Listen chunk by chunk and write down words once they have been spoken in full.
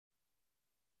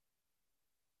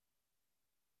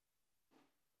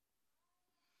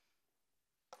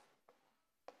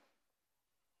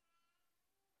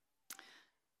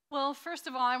Well, first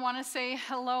of all, I want to say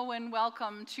hello and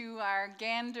welcome to our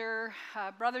Gander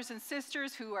brothers and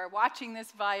sisters who are watching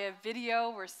this via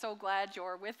video. We're so glad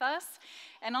you're with us.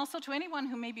 And also to anyone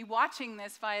who may be watching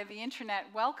this via the internet,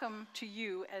 welcome to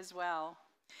you as well.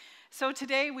 So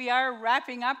today we are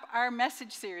wrapping up our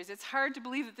message series. It's hard to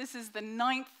believe that this is the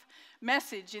 9th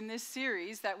message in this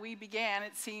series that we began.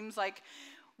 It seems like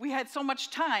we had so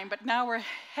much time, but now we're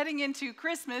heading into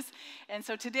Christmas, and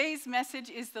so today's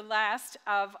message is the last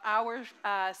of our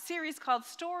series called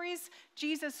Stories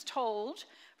Jesus Told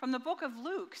from the book of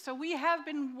Luke. So we have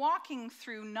been walking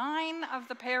through 9 of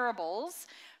the parables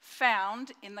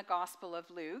found in the Gospel of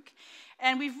Luke,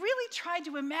 and we've really tried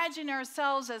to imagine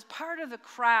ourselves as part of the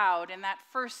crowd in that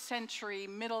first century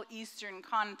Middle Eastern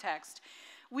context.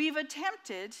 We've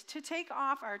attempted to take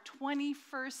off our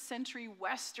 21st century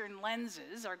Western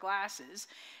lenses, our glasses,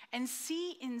 and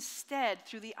see instead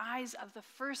through the eyes of the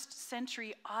first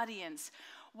century audience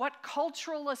what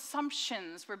cultural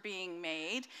assumptions were being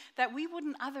made that we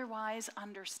wouldn't otherwise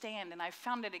understand. And I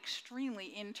found it extremely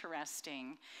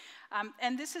interesting.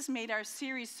 And this has made our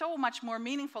series so much more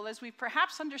meaningful as we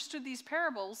perhaps understood these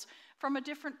parables from a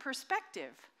different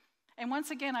perspective. And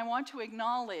once again, I want to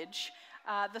acknowledge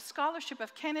the scholarship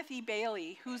of Kenneth E.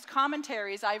 Bailey, whose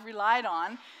commentaries I've relied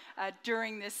on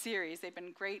during this series. They've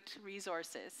been great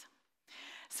resources.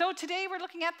 So today we're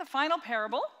looking at the final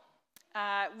parable,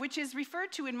 which is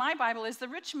referred to in my Bible as the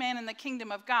rich man in the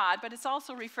kingdom of God, but it's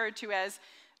also referred to as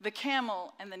the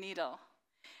camel and the needle.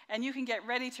 And you can get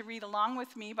ready to read along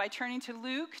with me by turning to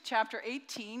Luke chapter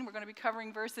 18. We're going to be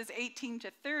covering verses 18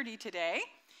 to 30 today.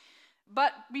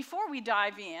 But before we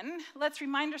dive in, let's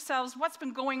remind ourselves what's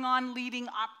been going on leading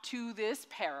up to this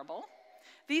parable.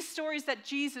 These stories that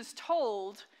Jesus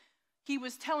told, he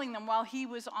was telling them while he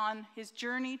was on his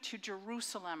journey to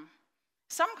Jerusalem.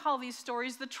 Some call these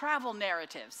stories the travel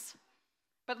narratives.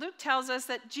 But Luke tells us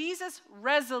that Jesus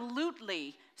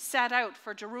resolutely set out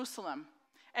for Jerusalem.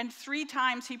 And 3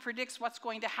 times he predicts what's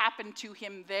going to happen to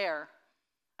him there.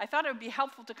 I thought it would be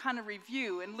helpful to kind of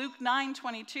review. In Luke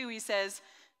 9:22, he says,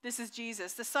 this is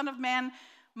Jesus. The Son of Man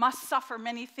must suffer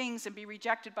many things and be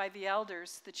rejected by the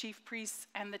elders, the chief priests,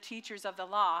 and the teachers of the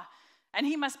law. And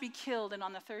he must be killed and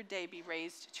on the 3rd day be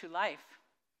raised to life.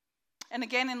 And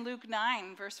again in Luke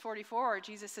 9, verse 44,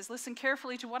 Jesus says, listen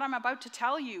carefully to what I'm about to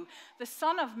tell you. The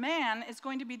Son of Man is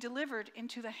going to be delivered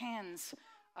into the hands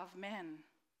of men.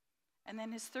 And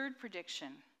then his 3rd prediction.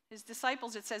 His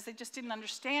disciples, it says, they just didn't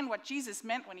understand what Jesus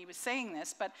meant when he was saying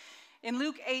this, but in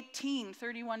Luke 18,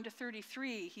 31 to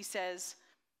 33, he says,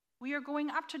 we are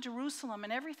going up to Jerusalem,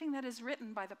 and everything that is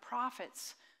written by the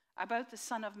prophets about the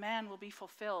Son of Man will be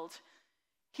fulfilled.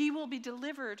 He will be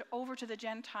delivered over to the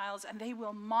Gentiles, and they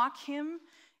will mock him,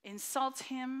 insult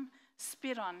him,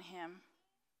 spit on him.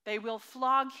 They will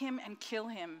flog him and kill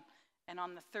him, and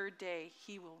on the 3rd day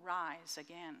he will rise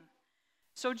again.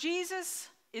 So Jesus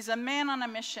is a man on a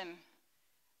mission,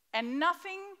 and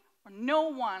nothing or no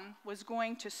one was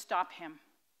going to stop him.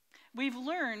 We've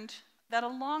learned that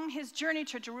along his journey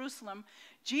to Jerusalem,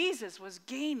 Jesus was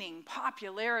gaining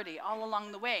popularity all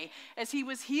along the way as he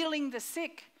was healing the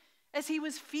sick, as he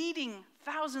was feeding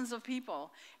thousands of people.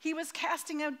 He was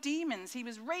casting out demons. He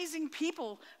was raising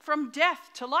people from death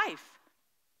to life.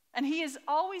 And he is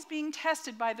always being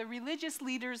tested by the religious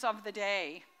leaders of the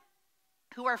day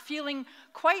who are feeling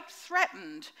quite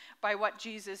threatened by what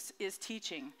Jesus is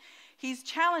teaching. He's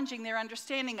challenging their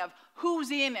understanding of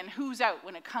who's in and who's out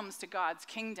when it comes to God's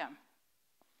kingdom.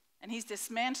 And he's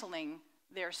dismantling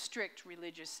their strict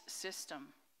religious system.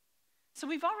 So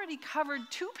we've already covered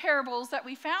 2 parables that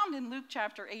we found in Luke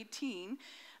chapter 18.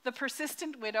 The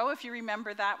persistent widow, if you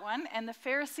remember that one, and the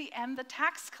Pharisee and the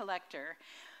tax collector.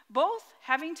 Both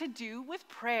having to do with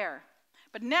prayer.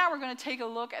 But now we're going to take a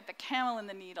look at the camel and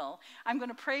the needle. I'm going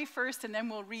to pray first, and then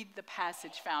we'll read the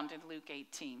passage found in Luke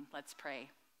 18. Let's pray.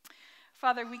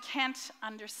 Father, we can't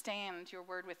understand your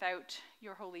word without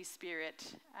your Holy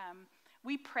Spirit.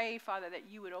 We pray, Father, that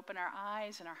you would open our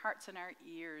eyes and our hearts and our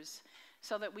ears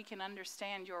so that we can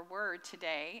understand your word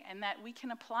today and that we can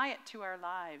apply it to our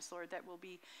lives, Lord, that we'll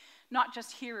be not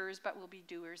just hearers, but we'll be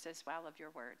doers as well of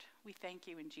your word. We thank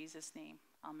you in Jesus' name.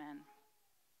 Amen.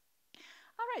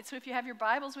 All right, so if you have your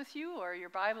Bibles with you or your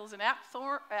Bible's in app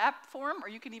form, or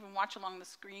you can even watch along the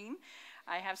screen,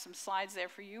 I have some slides there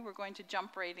for you. We're going to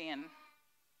jump right in.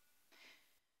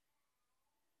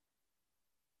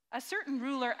 A certain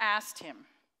ruler asked him,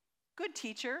 "Good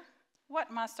teacher,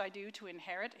 what must I do to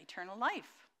inherit eternal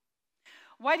life?"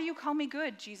 "Why do you call me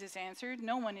good?" Jesus answered.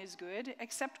 "No one is good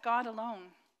except God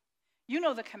alone. You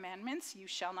know the commandments. You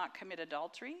shall not commit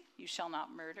adultery. You shall not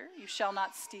murder. You shall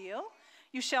not steal.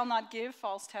 You shall not give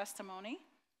false testimony.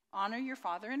 Honor your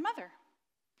father and mother.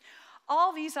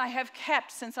 All these I have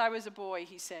kept since I was a boy,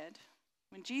 he said.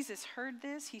 When Jesus heard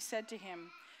this, he said to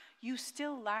him, you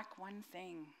still lack one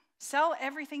thing. Sell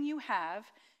everything you have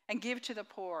and give to the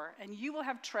poor, and you will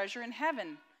have treasure in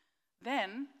heaven.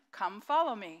 Then come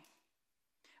follow me.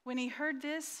 When he heard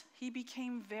this, he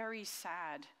became very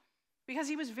sad, because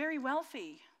he was very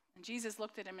wealthy. And Jesus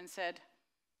looked at him and said,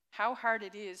 how hard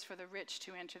it is for the rich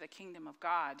to enter the kingdom of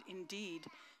God. Indeed,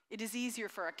 it is easier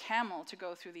for a camel to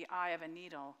go through the eye of a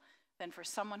needle than for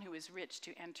someone who is rich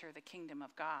to enter the kingdom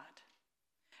of God.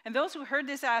 And those who heard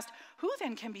this asked, who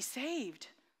then can be saved?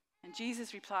 And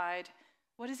Jesus replied,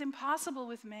 what is impossible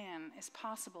with man is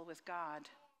possible with God.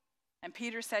 And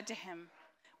Peter said to him,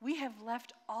 we have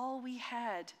left all we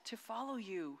had to follow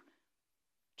you.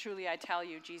 Truly I tell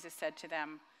you, Jesus said to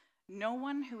them, no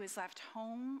one who has left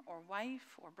home or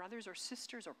wife or brothers or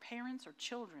sisters or parents or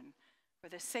children for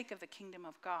the sake of the kingdom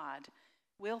of God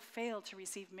will fail to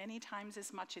receive many times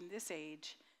as much in this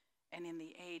age and in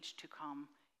the age to come,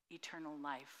 eternal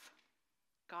life.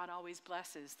 God always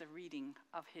blesses the reading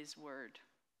of his word.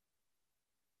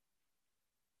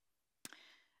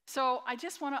 So I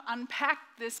just want to unpack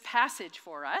this passage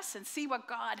for us and see what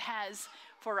God has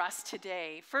for us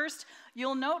today. First,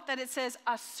 you'll note that it says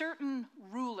a certain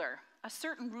ruler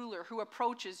who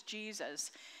approaches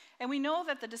Jesus. And we know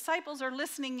that the disciples are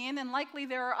listening in, and likely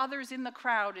there are others in the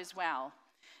crowd as well.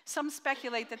 Some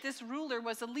speculate that this ruler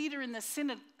was a leader in the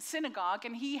synagogue,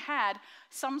 and he had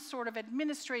some sort of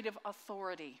administrative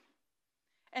authority.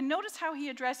 And notice how he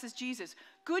addresses Jesus.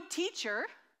 Good teacher,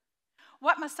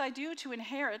 what must I do to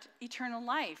inherit eternal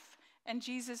life? And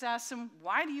Jesus asks him,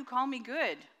 why do you call me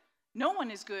good? No one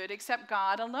is good except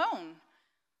God alone.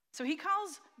 So he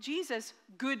calls Jesus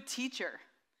good teacher,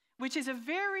 which is a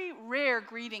very rare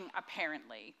greeting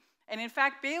apparently. And in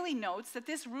fact, Bailey notes that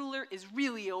this ruler is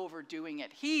really overdoing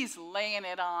it. He's laying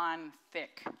it on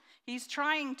thick. He's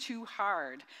trying too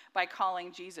hard by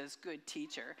calling Jesus good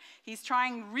teacher. He's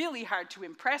trying really hard to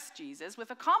impress Jesus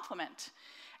with a compliment.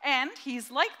 And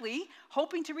he's likely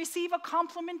hoping to receive a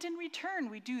compliment in return.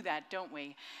 We do that, don't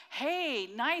we? Hey,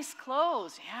 nice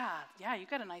clothes. Yeah, you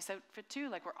got a nice outfit too.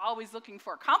 Like we're always looking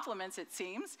for compliments, it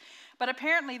seems. But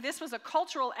apparently this was a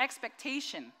cultural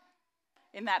expectation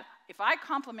in that if I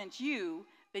compliment you,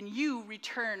 then you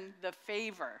return the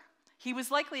favor. He was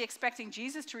likely expecting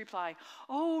Jesus to reply,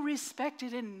 oh,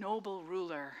 respected and noble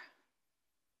ruler.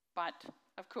 But,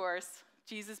 of course,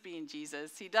 Jesus being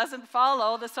Jesus, he doesn't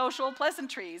follow the social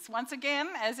pleasantries. Once again,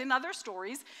 as in other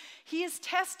stories, he is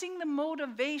testing the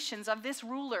motivations of this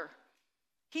ruler.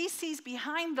 He sees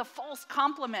behind the false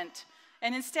compliment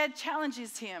and instead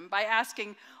challenges him by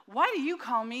asking, why do you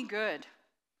call me good?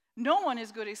 No one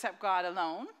is good except God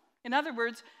alone. In other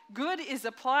words, good is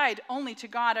applied only to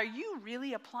God. Are you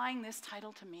really applying this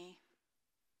title to me?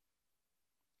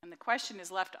 And the question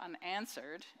is left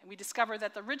unanswered. And we discover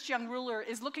that the rich young ruler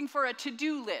is looking for a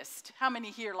to-do list. How many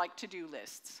here like to-do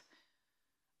lists?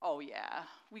 Oh yeah,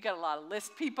 we got a lot of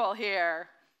list people here.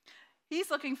 He's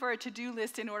looking for a to-do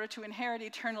list in order to inherit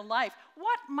eternal life.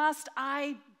 What must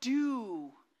I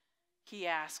do? He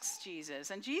asks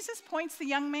Jesus. And Jesus points the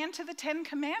young man to the 10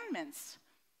 Commandments,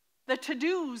 the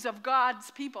to-dos of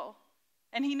God's people.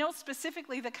 And he notes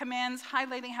specifically the commands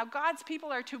highlighting how God's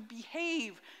people are to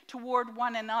behave toward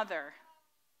one another.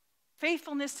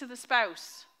 Faithfulness to the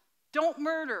spouse. Don't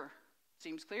murder.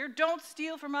 Seems clear. Don't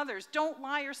steal from others. Don't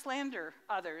lie or slander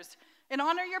others. And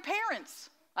honor your parents.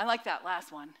 I like that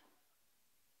last one.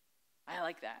 I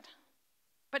like that.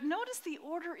 But notice the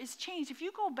order is changed. If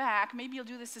you go back, maybe you'll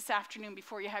do this afternoon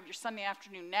before you have your Sunday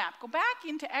afternoon nap. Go back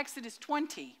into Exodus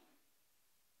 20.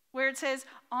 Where it says,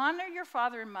 honor your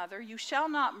father and mother, you shall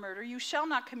not murder, you shall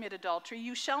not commit adultery,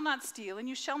 you shall not steal, and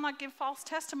you shall not give false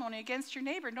testimony against your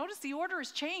neighbor. Notice the order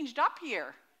is changed up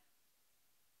here.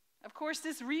 Of course,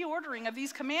 this reordering of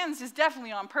these commands is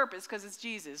definitely on purpose because it's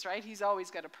Jesus, right? He's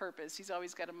always got a purpose. He's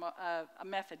always got a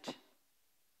method.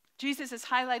 Jesus is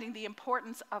highlighting the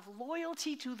importance of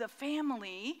loyalty to the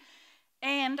family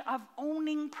and of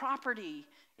owning property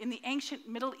in the ancient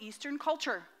Middle Eastern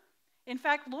culture. In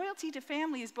fact, loyalty to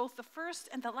family is both the first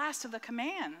and the last of the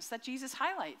commands that Jesus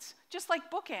highlights, just like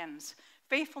bookends.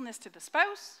 Faithfulness to the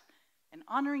spouse and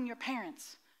honoring your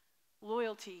parents.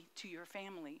 Loyalty to your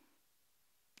family.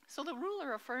 So the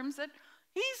ruler affirms that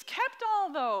he's kept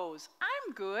all those.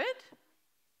 I'm good.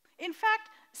 In fact,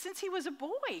 since he was a boy,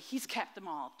 he's kept them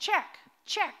all. Check,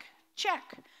 check,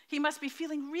 check. He must be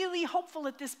feeling really hopeful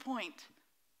at this point.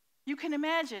 You can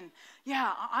imagine,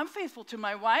 yeah, I'm faithful to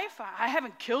my wife. I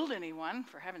haven't killed anyone,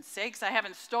 for heaven's sakes. I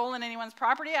haven't stolen anyone's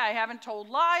property. I haven't told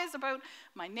lies about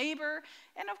my neighbor.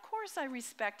 And of course, I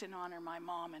respect and honor my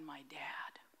mom and my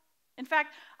dad. In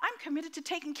fact, I'm committed to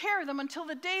taking care of them until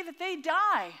the day that they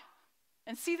die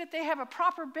and see that they have a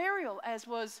proper burial as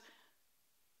was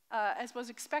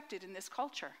expected in this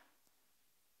culture.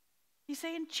 He's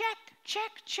saying, check,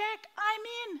 check, check,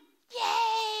 I'm in.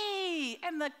 Yay!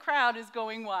 And the crowd is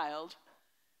going wild.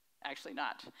 Actually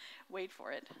not. Wait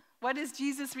for it. What is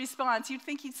Jesus' response? You'd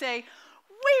think he'd say, way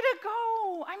to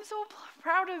go! I'm so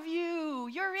proud of you.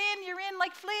 You're in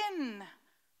like Flynn.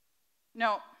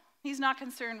 No, he's not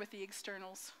concerned with the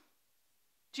externals.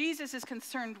 Jesus is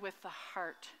concerned with the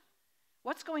heart.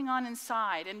 What's going on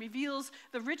inside, and reveals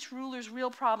the rich ruler's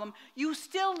real problem. You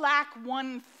still lack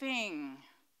one thing.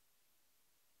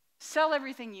 Sell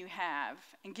everything you have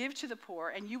and give to the poor,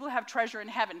 and you will have treasure in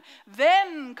heaven.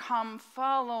 Then come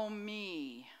follow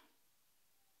me.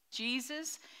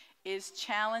 Jesus is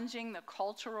challenging the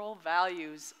cultural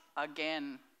values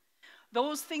again.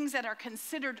 Those things that are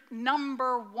considered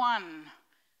number one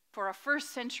for a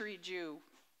first century Jew.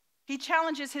 He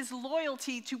challenges his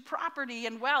loyalty to property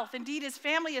and wealth, indeed his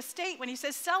family estate, when he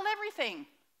says, sell everything.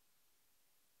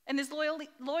 And his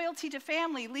loyalty to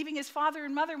family, leaving his father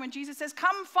and mother when Jesus says,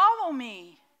 come follow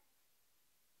me.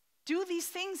 Do these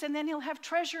things and then he'll have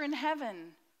treasure in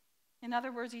heaven. In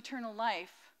other words, eternal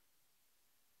life.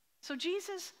 So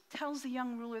Jesus tells the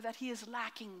young ruler that he is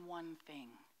lacking one thing.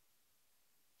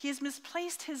 He has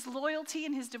misplaced his loyalty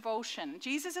and his devotion.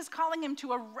 Jesus is calling him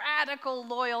to a radical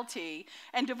loyalty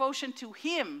and devotion to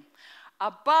him,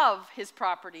 above his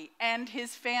property and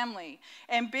his family.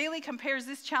 And Bailey compares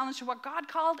this challenge to what God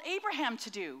called Abraham to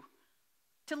do,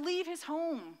 to leave his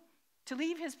home, to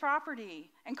leave his property,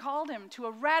 and called him to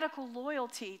a radical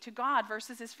loyalty to God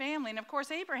versus his family. And of course,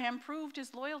 Abraham proved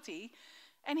his loyalty,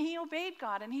 and he obeyed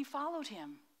God, and he followed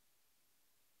him.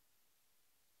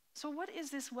 So what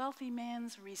is this wealthy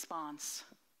man's response?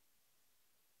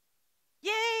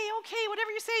 Yay, okay,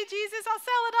 whatever you say, Jesus, I'll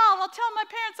sell it all. I'll tell my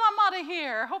parents I'm out of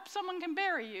here. Hope someone can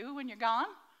bury you when you're gone.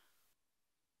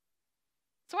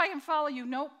 So I can follow you.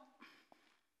 Nope.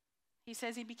 He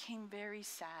says he became very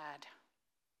sad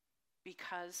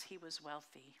because he was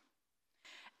wealthy.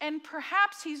 And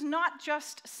perhaps he's not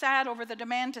just sad over the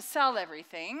demand to sell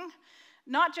everything,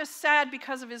 not just sad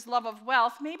because of his love of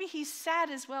wealth. Maybe he's sad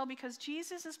as well because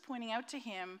Jesus is pointing out to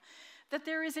him that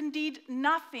there is indeed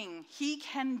nothing he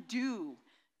can do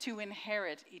to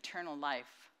inherit eternal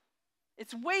life.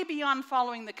 It's way beyond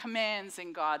following the commands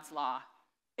in God's law.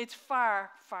 It's far,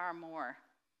 far more.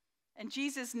 And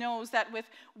Jesus knows that with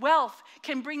wealth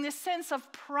can bring this sense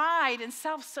of pride and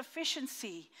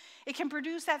self-sufficiency. It can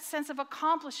produce that sense of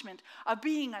accomplishment, of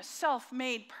being a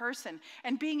self-made person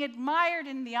and being admired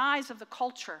in the eyes of the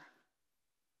culture.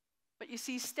 But you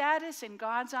see, status in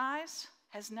God's eyes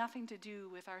has nothing to do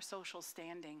with our social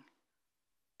standing.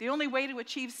 The only way to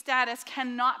achieve status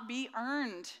cannot be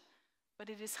earned, but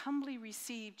it is humbly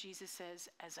received, Jesus says,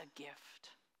 as a gift.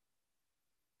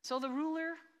 So the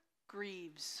ruler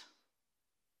grieves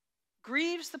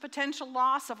the potential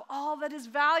loss of all that is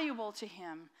valuable to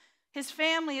him, his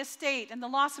family estate and the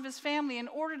loss of his family in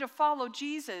order to follow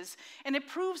Jesus, and it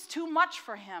proves too much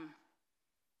for him.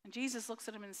 And Jesus looks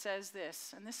at him and says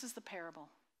this, and this is the parable.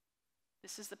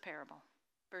 This is the parable.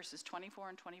 Verses 24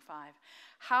 and 25.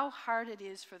 How hard it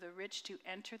is for the rich to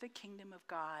enter the kingdom of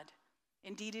God.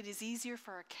 Indeed, it is easier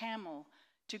for a camel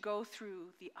to go through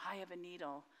the eye of a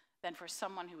needle than for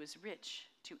someone who is rich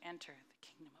to enter the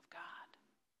kingdom of God.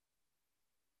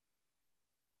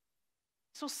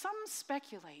 So some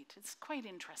speculate, it's quite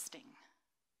interesting,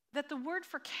 that the word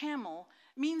for camel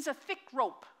means a thick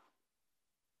rope.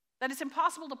 That it's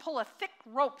impossible to pull a thick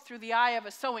rope through the eye of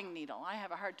a sewing needle. I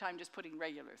have a hard time just putting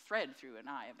regular thread through an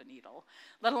eye of a needle,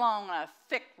 let alone a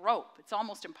thick rope. It's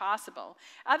almost impossible.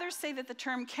 Others say that the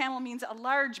term camel means a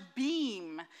large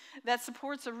beam that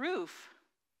supports a roof.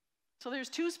 So there's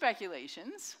two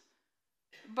speculations,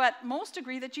 but most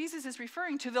agree that Jesus is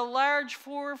referring to the large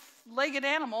four-legged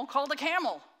animal called a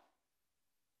camel.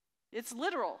 It's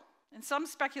literal. And some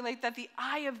speculate that the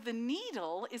eye of the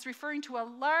needle is referring to a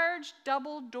large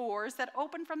double doors that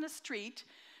open from the street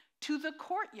to the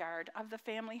courtyard of the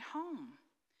family home.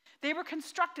 They were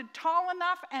constructed tall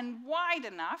enough and wide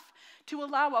enough to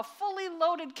allow a fully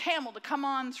loaded camel to come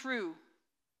on through.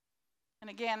 And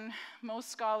again,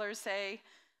 most scholars say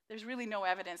there's really no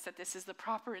evidence that this is the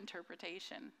proper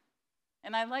interpretation.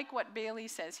 And I like what Bailey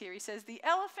says here. He says, the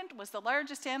elephant was the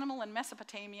largest animal in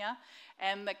Mesopotamia,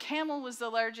 and the camel was the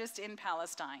largest in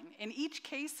Palestine. In each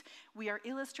case, we are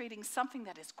illustrating something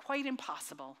that is quite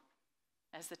impossible.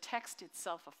 as the text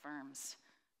itself affirms,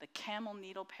 the camel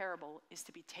needle parable is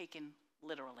to be taken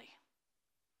literally.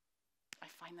 I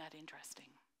find that interesting.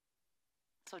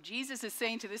 So Jesus is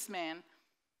saying to this man,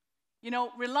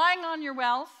 relying on your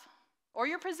wealth or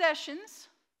your possessions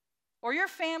or your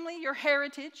family, your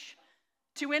heritage,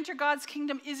 to enter God's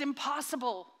kingdom is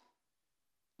impossible.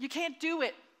 You can't do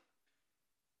it.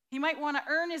 He might want to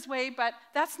earn his way, but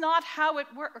that's not how it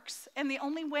works. And the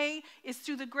only way is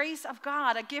through the grace of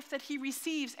God, a gift that he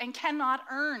receives and cannot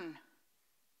earn.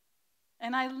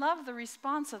 And I love the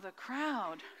response of the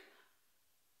crowd.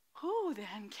 Who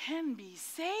then can be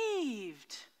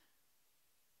saved?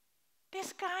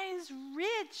 This guy is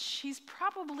rich. He's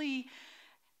probably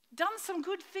done some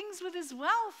good things with his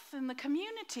wealth in the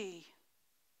community.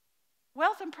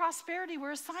 Wealth and prosperity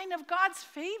were a sign of God's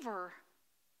favor.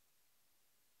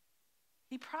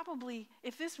 He probably,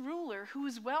 if this ruler who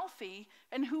is wealthy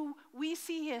and who we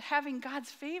see having God's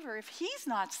favor, if he's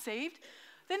not saved,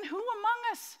 then who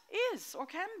among us is or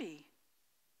can be?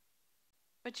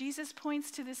 But Jesus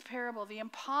points to this parable, the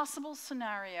impossible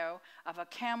scenario of a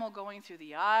camel going through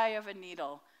the eye of a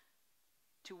needle,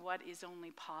 to what is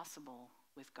only possible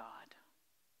with God.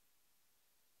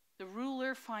 The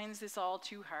ruler finds this all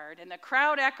too hard, and the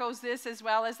crowd echoes this as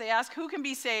well as they ask, who can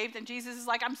be saved? And Jesus is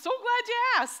like, I'm so glad you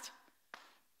asked.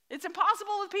 It's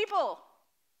impossible with people,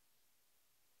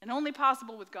 and only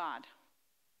possible with God.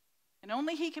 And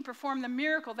only he can perform the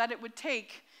miracle that it would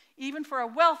take even for a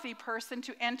wealthy person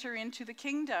to enter into the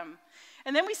kingdom.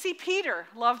 And then we see Peter,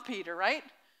 love Peter, right?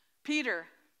 Peter,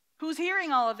 who's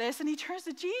hearing all of this, and he turns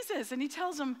to Jesus and he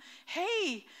tells him,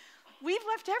 hey, we've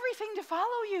left everything to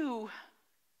follow you.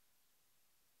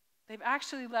 They've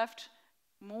actually left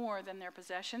more than their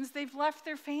possessions. They've left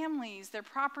their families, their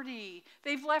property.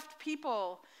 They've left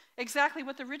people. Exactly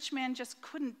what the rich man just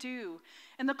couldn't do.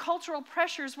 And the cultural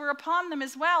pressures were upon them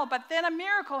as well, but then a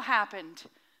miracle happened.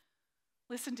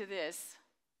 Listen to this.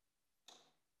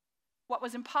 What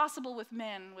was impossible with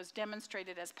men was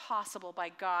demonstrated as possible by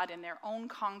God in their own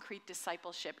concrete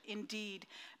discipleship. Indeed,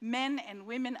 men and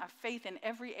women of faith in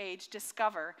every age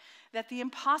discover that the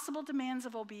impossible demands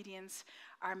of obedience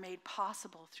are made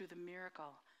possible through the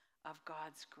miracle of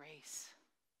God's grace.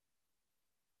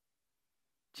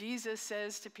 Jesus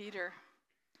says to Peter,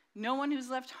 no one who's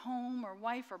left home or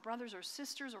wife or brothers or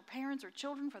sisters or parents or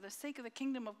children for the sake of the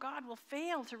kingdom of God will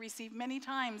fail to receive many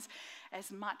times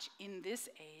as much in this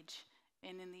age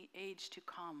and in the age to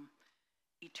come,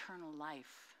 eternal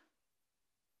life.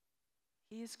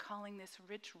 He is calling this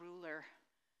rich ruler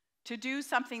to do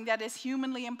something that is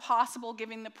humanly impossible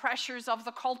given the pressures of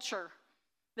the culture.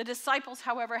 The disciples,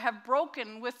 however, have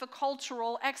broken with the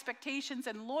cultural expectations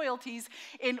and loyalties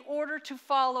in order to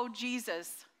follow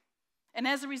Jesus. And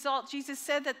as a result, Jesus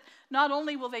said that not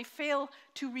only will they not fail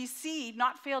to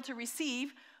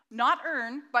receive, not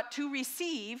earn, but to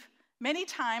receive many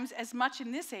times as much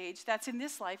in this age, that's in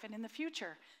this life, and in the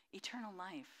future, eternal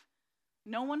life.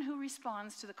 No one who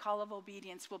responds to the call of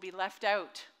obedience will be left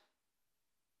out.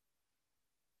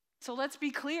 So let's be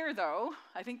clear, though.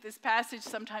 I think this passage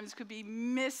sometimes could be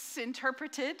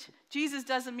misinterpreted. Jesus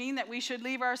doesn't mean that we should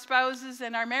leave our spouses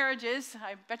and our marriages.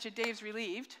 I bet you Dave's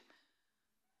relieved.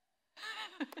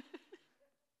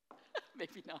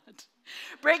 Maybe not.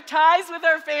 Break ties with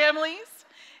our families.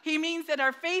 He means that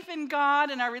our faith in God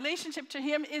and our relationship to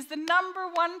him is the number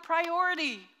one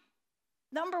priority.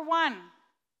 Number one.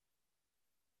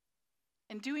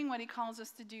 And doing what he calls us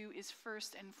to do is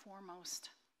first and foremost.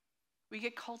 We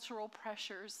get cultural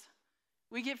pressures.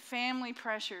 We get family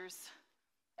pressures.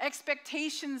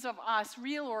 Expectations of us,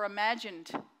 real or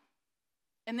imagined.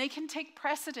 And they can take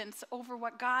precedence over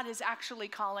what God is actually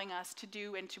calling us to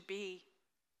do and to be.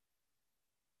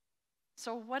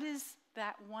 So what is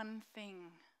that one thing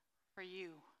for you?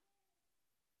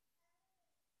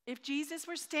 If Jesus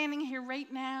were standing here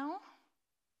right now,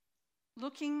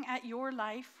 looking at your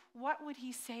life, what would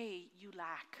he say you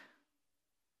lack?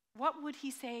 What would he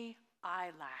say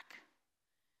I lack?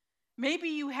 Maybe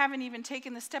you haven't even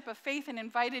taken the step of faith and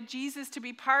invited Jesus to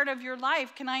be part of your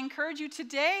life. Can I encourage you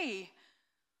today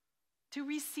to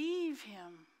receive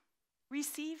him?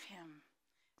 Receive him.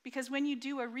 Because when you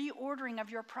do, a reordering of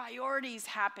your priorities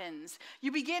happens.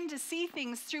 You begin to see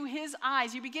things through his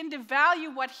eyes. You begin to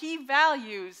value what he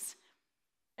values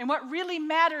and what really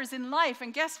matters in life.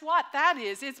 And guess what that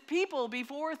is? It's people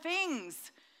before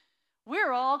things.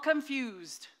 We're all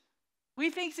confused.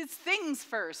 We think it's things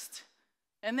first,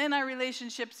 and then our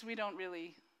relationships we don't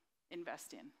really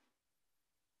invest in.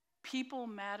 People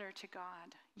matter to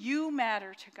God. You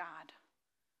matter to God.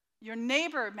 Your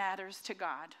neighbor matters to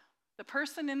God. The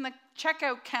person in the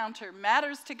checkout counter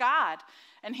matters to God,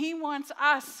 and he wants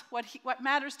us, what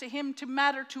matters to him, to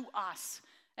matter to us.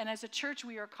 And as a church,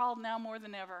 we are called now more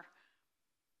than ever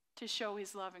to show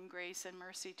his love and grace and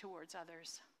mercy towards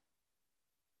others.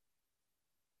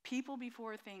 People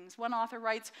before things. One author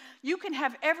writes, "You can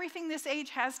have everything this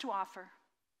age has to offer,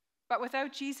 but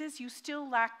without Jesus, you still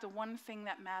lack the one thing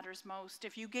that matters most.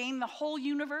 If you gain the whole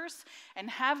universe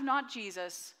and have not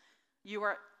Jesus, you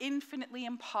are infinitely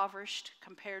impoverished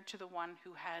compared to the one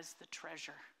who has the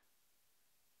treasure."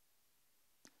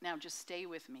 Now just stay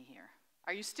with me here.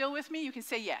 Are you still with me? You can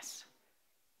say yes.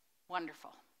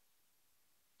 Wonderful.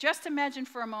 Just imagine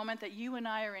for a moment that you and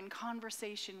I are in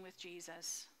conversation with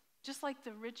Jesus, just like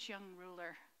the rich young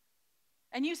ruler.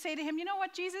 And you say to him, "You know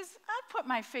what, Jesus? I put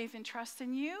my faith and trust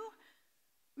in you.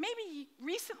 Maybe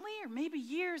recently or maybe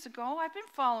years ago, I've been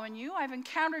following you. I've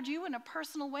encountered you in a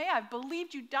personal way. I've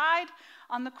believed you died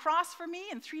on the cross for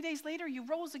me, and 3 days later you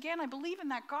rose again. I believe in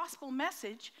that gospel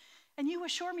message, and you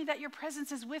assure me that your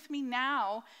presence is with me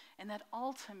now and that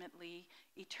ultimately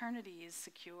eternity is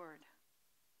secured.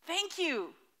 Thank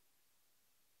you."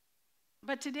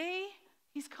 But today,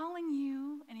 he's calling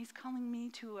you and he's calling me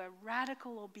to a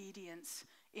radical obedience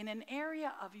in an area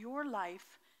of your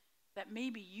life that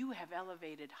maybe you have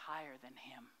elevated higher than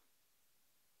him,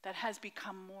 that has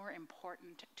become more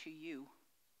important to you.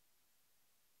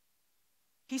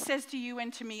 He says to you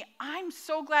and to me, "I'm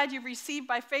so glad you've received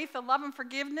by faith the love and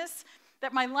forgiveness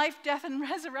that my life, death, and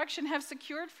resurrection have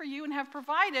secured for you and have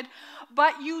provided,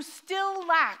 but you still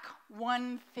lack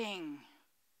one thing."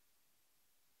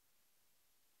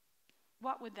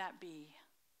 What would that be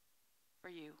for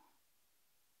you,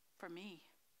 for me?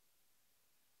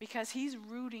 Because he's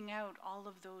rooting out all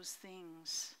of those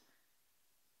things.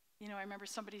 You know, I remember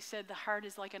somebody said the heart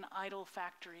is like an idol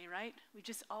factory, right? We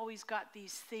just always got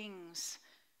these things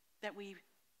that we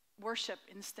worship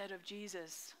instead of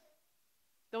Jesus.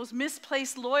 Those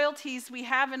misplaced loyalties we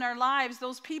have in our lives,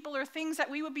 those people or things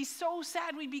that we would be so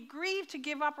sad, we'd be grieved to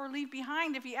give up or leave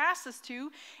behind if he asked us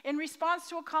to, in response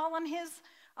to a call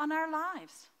on our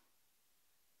lives.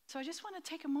 So I just want to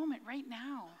take a moment right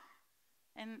now,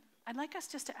 and I'd like us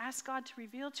just to ask God to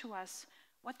reveal to us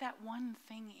what that one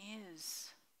thing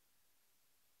is.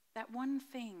 That one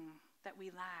thing that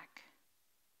we lack.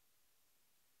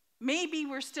 Maybe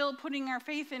we're still putting our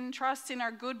faith and trust in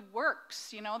our good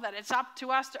works, that it's up to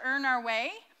us to earn our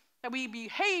way, that we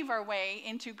behave our way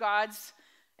into God's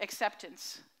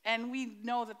acceptance. And we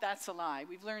know that that's a lie.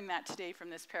 We've learned that today from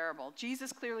this parable.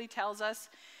 Jesus clearly tells us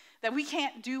that we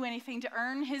can't do anything to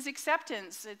earn his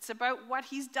acceptance. It's about what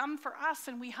he's done for us,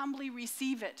 and we humbly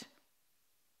receive it.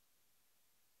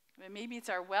 Maybe it's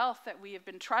our wealth that we have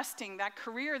been trusting, that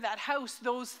career, that house,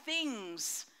 those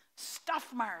things,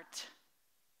 stuff mart.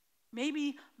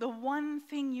 Maybe the one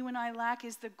thing you and I lack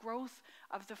is the growth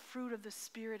of the fruit of the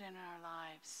Spirit in our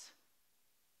lives.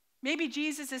 Maybe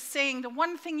Jesus is saying the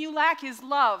one thing you lack is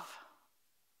love,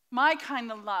 my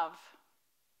kind of love,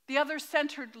 the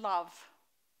other-centered love.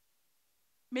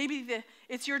 Maybe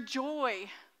it's your joy.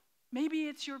 Maybe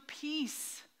it's your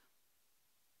peace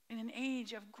in an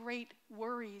age of great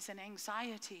worries and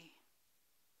anxiety.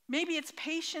 Maybe it's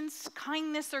patience,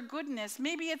 kindness, or goodness.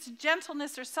 Maybe it's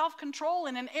gentleness or self-control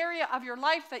in an area of your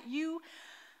life that you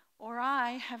or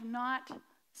I have not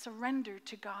surrendered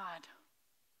to God.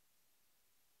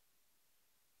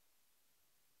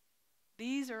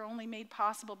 These are only made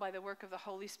possible by the work of the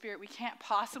Holy Spirit. We can't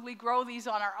possibly grow these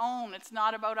on our own. It's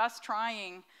not about us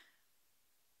trying.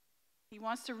 He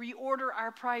wants to reorder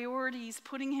our priorities,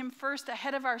 putting him first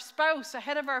ahead of our spouse,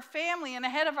 ahead of our family, and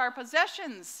ahead of our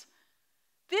possessions.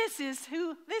 This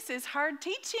is hard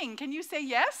teaching. Can you say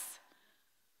yes?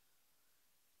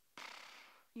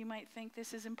 You might think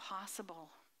this is impossible.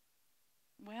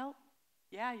 Well,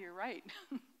 yeah, you're right.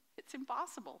 It's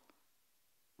impossible.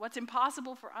 What's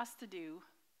impossible for us to do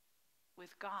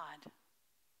with God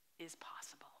is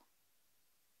possible.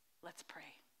 Let's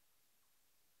pray.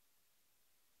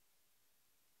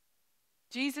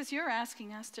 Jesus, you're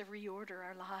asking us to reorder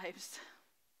our lives.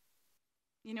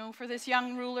 For this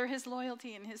young ruler, his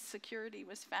loyalty and his security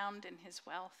was found in his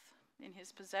wealth, in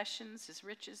his possessions, his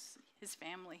riches, his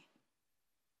family.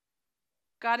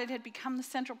 God, it had become the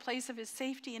central place of his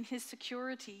safety and his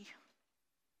security.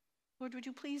 Lord, would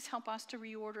you please help us to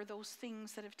reorder those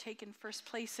things that have taken first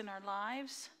place in our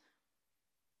lives?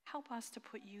 Help us to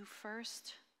put you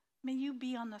first. May you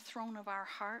be on the throne of our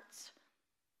hearts.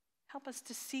 Help us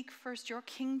to seek first your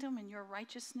kingdom and your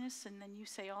righteousness, and then you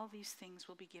say all these things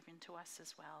will be given to us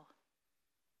as well.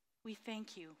 We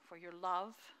thank you for your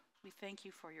love. We thank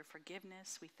you for your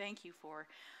forgiveness. We thank you for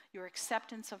your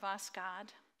acceptance of us,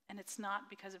 God. And it's not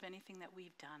because of anything that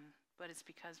we've done, but it's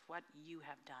because what you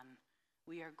have done.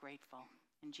 We are grateful.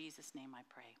 In Jesus' name I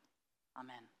pray.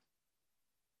 Amen.